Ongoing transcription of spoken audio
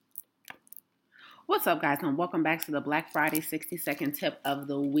What's up, guys, and welcome back to the Black Friday 60-second tip of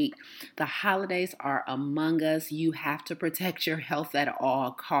the week. The holidays are among us. You have to protect your health at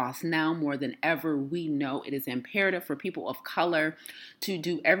all costs. Now more than ever, we know it is imperative for people of color to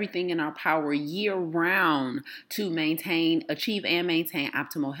do everything in our power year-round to achieve and maintain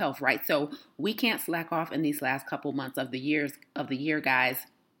optimal health, right? So we can't slack off in these last couple months of the year, guys.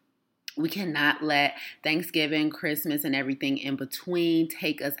 We cannot let Thanksgiving, Christmas, and everything in between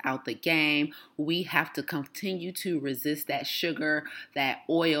take us out the game. We have to continue to resist that sugar, that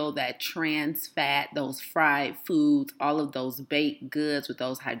oil, that trans fat, those fried foods, all of those baked goods with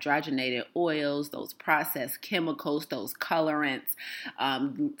those hydrogenated oils, those processed chemicals, those colorants,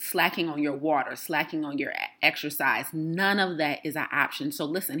 slacking on your water, slacking on your exercise. None of that is an option. So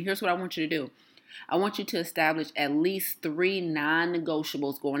listen, here's what I want you to do. I want you to establish at least 3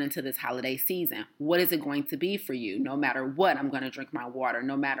 non-negotiables going into this holiday season. What is it going to be for you? No matter what, I'm going to drink my water.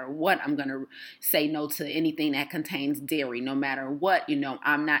 No matter what, I'm going to say no to anything that contains dairy. No matter what,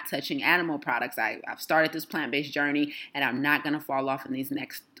 I'm not touching animal products. I've started this plant-based journey, and I'm not going to fall off in these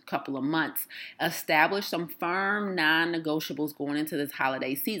next couple of months. Establish some firm non-negotiables going into this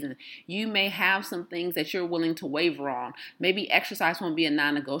holiday season. You may have some things that you're willing to waver on. Maybe exercise won't be a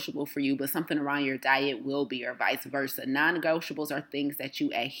non-negotiable for you, but something around your diet will be, or vice versa. Non-negotiables are things that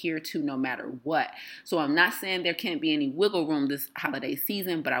you adhere to no matter what. So I'm not saying there can't be any wiggle room this holiday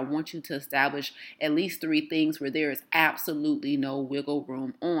season, but I want you to establish at least 3 things where there is absolutely no wiggle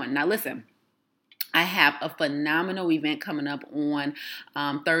room on. Now listen, I have a phenomenal event coming up on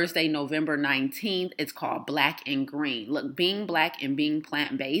Thursday, November 19th. It's called Black and Green. Look, being black and being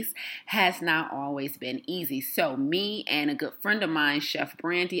plant-based has not always been easy. So me and a good friend of mine, Chef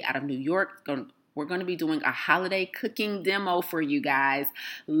Brandy out of New York, we're going to be doing a holiday cooking demo for you guys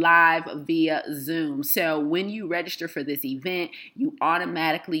live via Zoom. So when you register for this event, you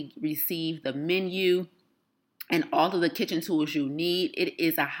automatically receive the menu and all of the kitchen tools you need. It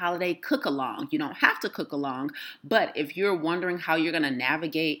is a holiday cook-along. You don't have to cook along, but if you're wondering how you're going to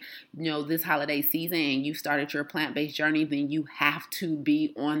navigate, this holiday season and you started your plant-based journey, then you have to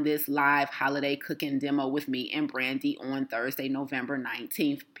be on this live holiday cooking demo with me and Brandy on Thursday, November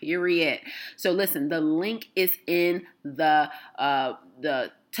 19th, period. So listen, the link is in the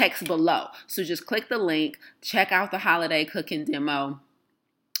text below. So just click the link, check out the holiday cooking demo,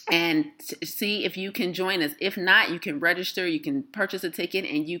 and see if you can join us. If not, you can register, you can purchase a ticket,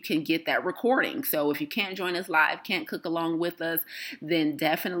 and you can get that recording. So if you can't join us live, can't cook along with us, then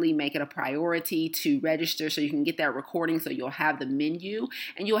definitely make it a priority to register so you can get that recording, so you'll have the menu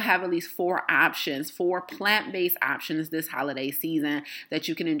and you'll have at least 4 plant-based options this holiday season that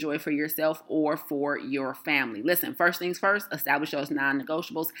you can enjoy for yourself or for your family. Listen, first things first, establish those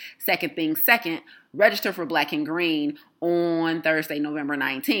non-negotiables. Second things second, register for Black and Green on Thursday, November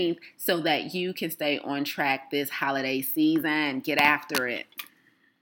 19th, so that you can stay on track this holiday season. Get after it.